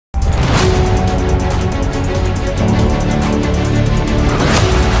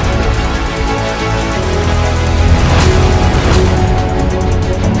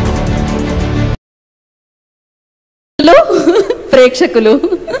ప్రేక్షకులు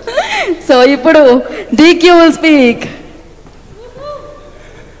సో ఇప్పుడు DQ will speak.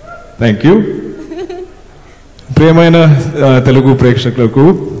 Thank you. ప్రియమైన తెలుగు ప్రేక్షకులకు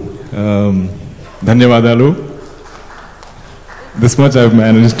ధన్యవాదాలు. This much I've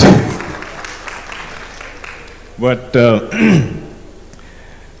managed. But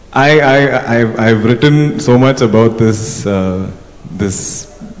I've written so much about this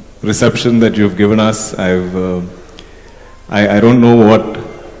reception that you've given us. I don't know what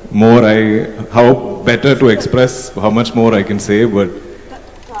more how better to express, how much more I can say, but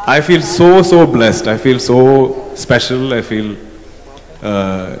I feel so blessed. I feel so special. I feel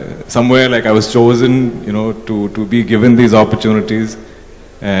somewhere like I was chosen, to be given these opportunities.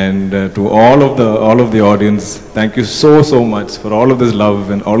 And to all of the audience, thank you so much for all of this love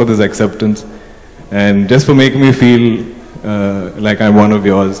and all of this acceptance, and just for making me feel like I'm one of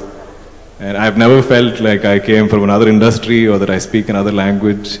yours. And I've never felt like I came from another industry or that I speak another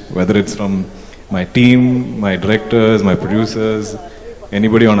language, whether it's from my team, my directors, my producers,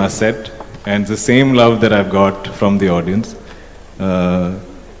 anybody on our set, and it's the same love that I've got from the audience. I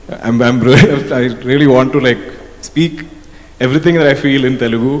really want to speak everything that I feel in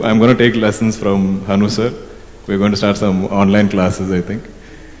Telugu. I'm going to take lessons from Hanu sir. We're going to start some online classes, I think.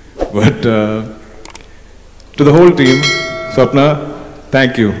 But to the whole team, Swapna,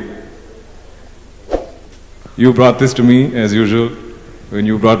 thank you. You brought this to me as usual. When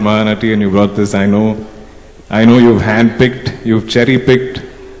you brought Mahanati and you brought this, I know you've handpicked, you've cherry-picked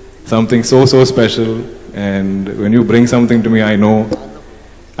something so special. And when you bring something to me, I know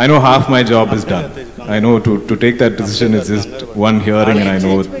half my job is done. I know to take that decision is just one hearing and I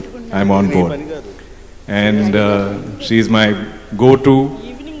know I'm on board. And she's my go-to,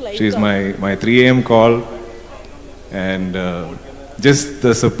 she's my 3 a.m. call, and just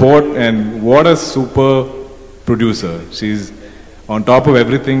the support, and what a super producer. She's on top of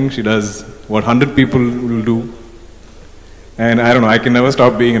everything. She does what 100 people will do. And I don't know, I can never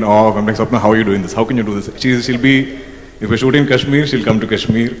stop being in awe. I'm like, Swapna, how are you doing this? How can you do this? She'll be, if we're shooting in Kashmir, she'll come to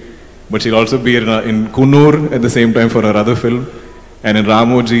Kashmir. But she'll also be in Kunur at the same time for her other film, and in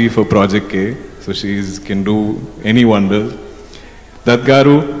Ramoji for Project K. So she can do any wonders. That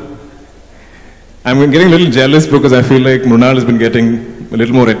Garu, I'm getting a little jealous because I feel like Mrunal has been getting a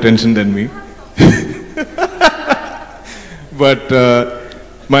little more attention than me. But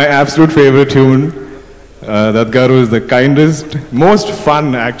my absolute favorite human, that Garu is the kindest, most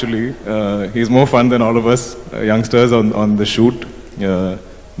fun actually. He's more fun than all of us youngsters on the shoot.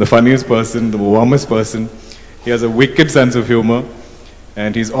 The funniest person, the warmest person. He has a wicked sense of humor,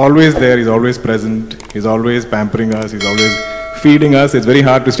 and he's always there, he's always present, he's always pampering us, he's always feeding us. It's very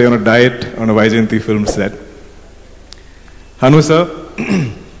hard to stay on a diet on a Vaijayanti film set. Hanu sir,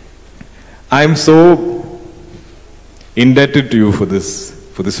 I'm so indebted to you for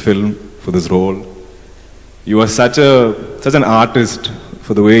this film, for this role. You are such an artist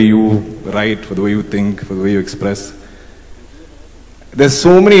for the way you write, for the way you think, for the way you express. There's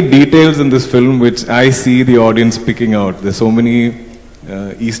so many details in this film which I see the audience picking out. There's so many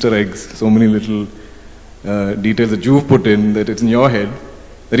Easter eggs, so many little details that you've put in, that it's in your head,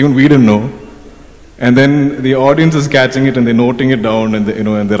 that even we didn't know. And then the audience is catching it and they're noting it down, and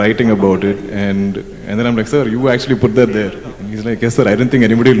and they're writing about it. And then I'm like, sir, you actually put that there. And he's like, yes sir, I didn't think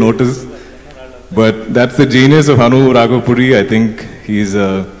anybody will notice. But that's the genius of Hanu Raghupuri. I think he's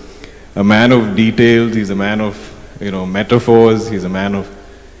a man of details, he's a man of metaphors, he's a man of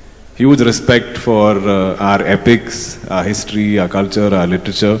huge respect for our epics, our history, our culture, our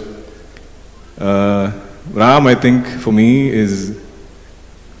literature. Ram, I think, for me, is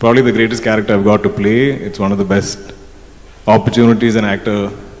probably the greatest character I've got to play. It's one of the best opportunities an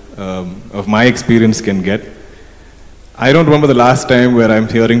actor of my experience can get. I don't remember the last time where I'm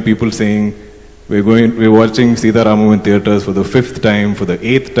hearing people saying, we're watching Sita Ramam in theaters for the 5th time, for the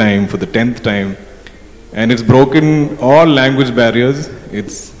 8th time, for the 10th time. And it's broken all language barriers.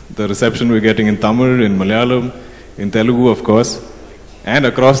 It's the reception we're getting in Tamil, in Malayalam, in Telugu, of course, and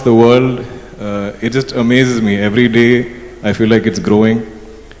across the world. It just amazes me. Every day, I feel like it's growing.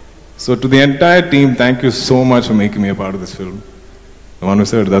 So to the entire team, thank you so much for making me a part of this film. Manu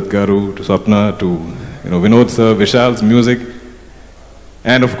sir, Dutt Garu, to Swapna, to Vinod sir, Vishal's music,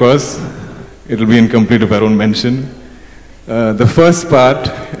 and of course, it'll be incomplete if I don't mention the first part,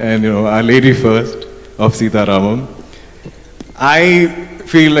 and Our Lady First of Sita Ramam. I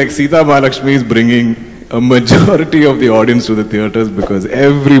feel like Sita Mahalakshmi is bringing a majority of the audience to the theaters because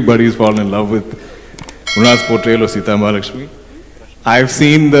everybody's fallen in love with Mrunal's portrayal of Sita Mahalakshmi. I've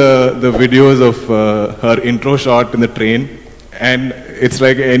seen the videos of her intro shot in the train, and it's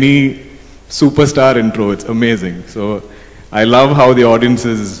like any superstar intro. It's amazing. So I love how the audience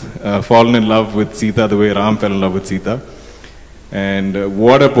has fallen in love with Sita the way Ram fell in love with Sita. And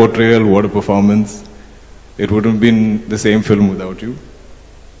what a portrayal, what a performance. It wouldn't have been the same film without you.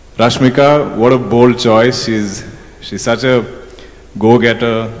 Rashmika, what a bold choice. She's such a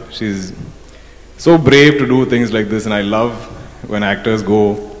go-getter. She's so brave to do things like this, and I love when actors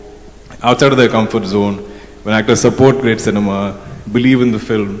go outside of their comfort zone, when actors support great cinema, believe in the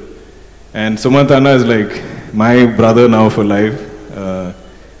film. And Sumantana is like my brother now for life.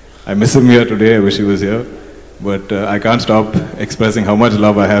 I miss him here today. I wish he was here. But I can't stop expressing how much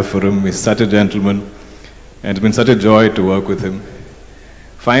love I have for him. He's such a gentleman. And it's been such a joy to work with him.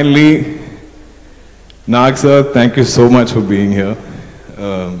 Finally, Nag sir, thank you so much for being here.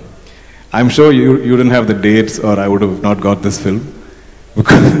 I'm sure you didn't have the dates or I would have not got this film.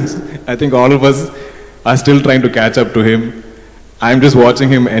 Because I think all of us are still trying to catch up to him. I'm just watching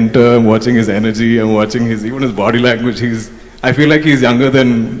him enter, I'm watching his energy, I'm watching even his body language. I feel like he's younger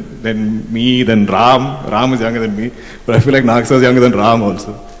than me, than Ram. Ram is younger than me, but I feel like Nag sir is younger than Ram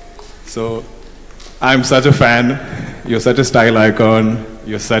also. So I'm such a fan. You're such a style icon.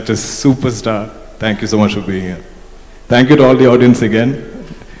 You're such a superstar. Thank you so much for being here. Thank you to all the audience again.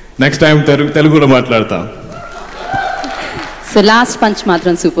 Next time Telugu lo matladtam. So last punch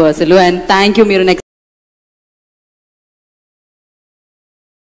matram super aselu, and thank you. Meer next